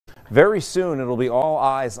Very soon, it'll be all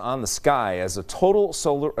eyes on the sky as a total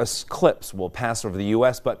solar eclipse will pass over the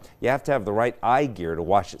U.S., but you have to have the right eye gear to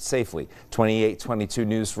watch it safely. 2822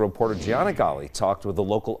 News reporter 𝗦𝘬𝘢𝗭𝗫 talked with a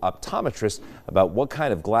local optometrist about what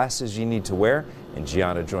kind of glasses you need to wear, and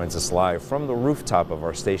Gianna joins us live from the rooftop of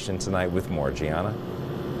our station tonight with more. Gianna?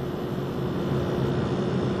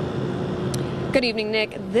 Good evening,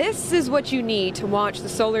 Nick. This is what you need to watch the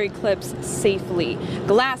solar eclipse safely.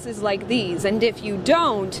 Glasses like these, and if you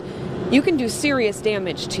don't, you can do serious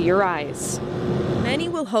damage to your eyes. Many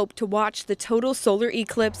will hope to watch the total solar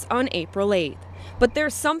eclipse on April 8th. But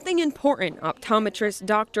there's something important optometrist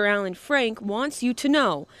Dr. Alan Frank wants you to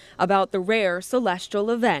know about the rare celestial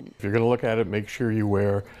event. If you're going to look at it, make sure you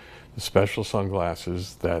wear the special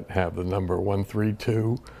sunglasses that have the number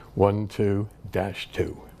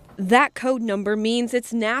𝘕𝑃𝑔1212-2. That code number means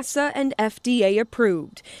it's NASA and FDA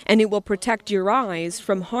approved, and it will protect your eyes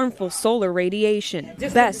from harmful solar radiation.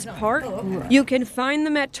 Best part? You can find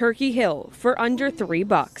them at Turkey Hill for under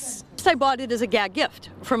 $3. I bought it as a gag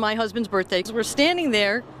gift for my husband's birthday. We're standing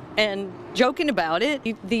there and joking about it.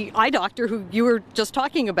 The eye doctor who you were just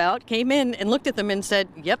talking about came in and looked at them and said,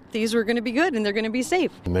 yep, these are going to be good and they're going to be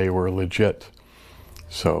safe. And they were legit.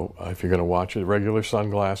 So if you're going to watch it, regular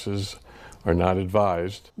sunglasses are not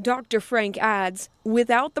advised. Dr. Frank adds,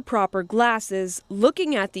 without the proper glasses,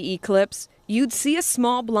 looking at the eclipse, you'd see a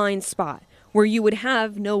small blind spot where you would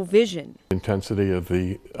have no vision. The intensity of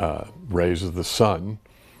the rays of the sun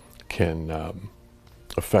can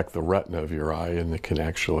affect the retina of your eye, and it can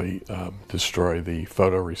actually destroy the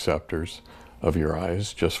photoreceptors of your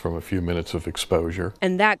eyes just from a few minutes of exposure.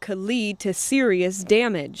 And that could lead to serious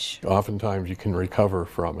damage. Oftentimes you can recover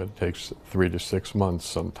from it. It takes 3 to 6 months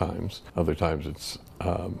sometimes. Other times it's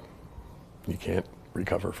you can't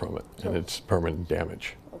recover from it, and it's permanent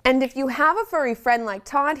damage. And if you have a furry friend like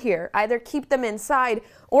Todd here, either keep them inside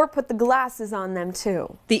or put the glasses on them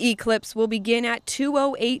too. The eclipse will begin at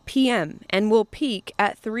 2:08 p.m. and will peak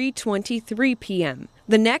at 3:23 p.m.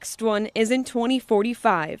 The next one is in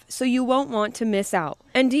 2045, so you won't want to miss out.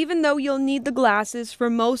 And even though you'll need the glasses for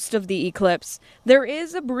most of the eclipse, there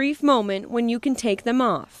is a brief moment when you can take them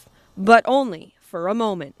off, but only for a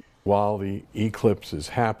moment. While the eclipse is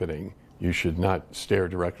happening, you should not stare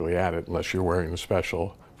directly at it unless you're wearing the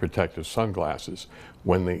special protective sunglasses.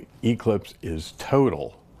 When the eclipse is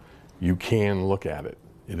total, you can look at it.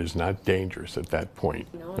 It is not dangerous at that point.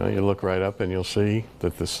 No. You look right up and you'll see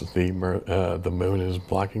that the moon is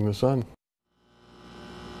blocking the sun.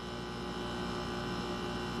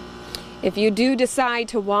 If you do decide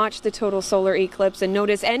to watch the total solar eclipse and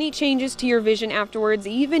notice any changes to your vision afterwards,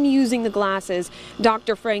 even using the glasses,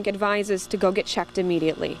 Dr. Frank advises to go get checked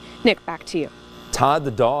immediately. Nick, back to you. Todd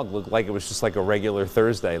the dog looked like it was just like a regular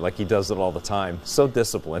Thursday, like he does it all the time. So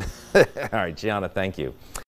disciplined. All right, Gianna, thank you.